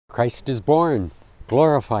Christ is born.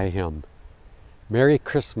 Glorify him. Merry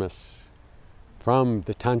Christmas from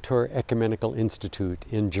the Tantur Ecumenical Institute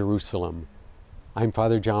in Jerusalem. I'm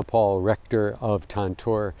Father John Paul, Rector of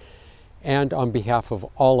Tantur, and on behalf of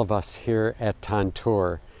all of us here at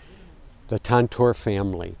Tantur, the Tantur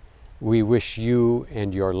family, we wish you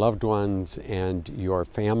and your loved ones and your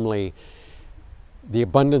family the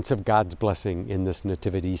abundance of God's blessing in this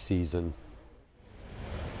nativity season.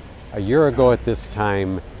 A year ago at this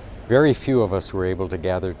time, very few of us were able to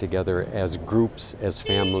gather together as groups, as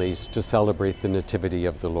families, to celebrate the Nativity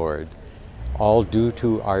of the Lord, all due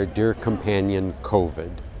to our dear companion,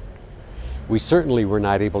 COVID. We certainly were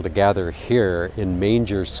not able to gather here in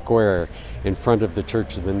Manger Square in front of the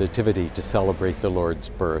Church of the Nativity to celebrate the Lord's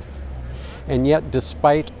birth. And yet,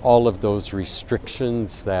 despite all of those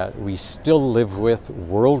restrictions that we still live with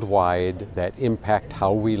worldwide that impact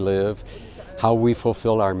how we live, how we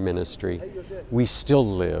fulfill our ministry, we still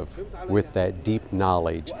live with that deep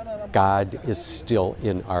knowledge God is still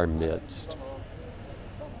in our midst.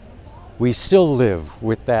 We still live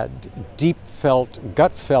with that deep-felt,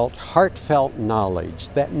 gut-felt, heartfelt knowledge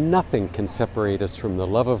that nothing can separate us from the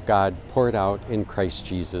love of God poured out in Christ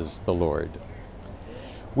Jesus the Lord.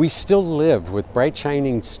 We still live with bright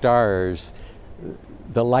shining stars,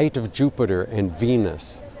 the light of Jupiter and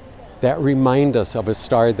Venus, that remind us of a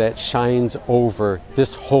star that shines over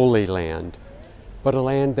this holy land, but a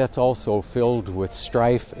land that's also filled with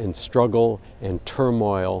strife and struggle and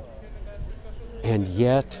turmoil. And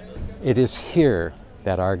yet, it is here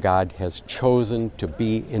that our God has chosen to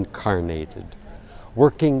be incarnated,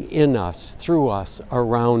 working in us, through us,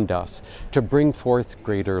 around us, to bring forth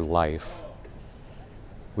greater life.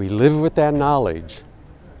 We live with that knowledge.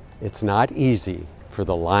 It's not easy for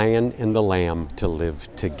the lion and the lamb to live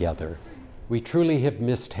together. We truly have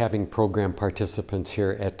missed having program participants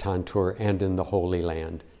here at Tantur and in the Holy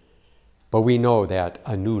Land, but we know that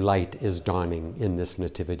a new light is dawning in this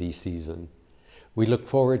nativity season. We look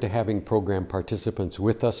forward to having program participants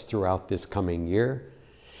with us throughout this coming year,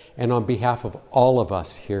 and on behalf of all of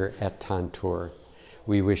us here at Tantur,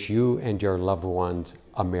 we wish you and your loved ones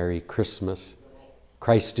a Merry Christmas.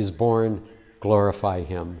 Christ is born, glorify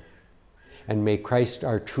him. And may Christ,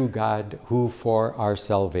 our true God, who for our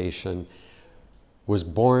salvation was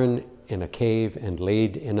born in a cave and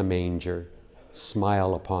laid in a manger,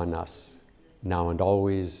 smile upon us, now and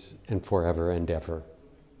always and forever and ever.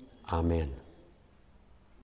 Amen.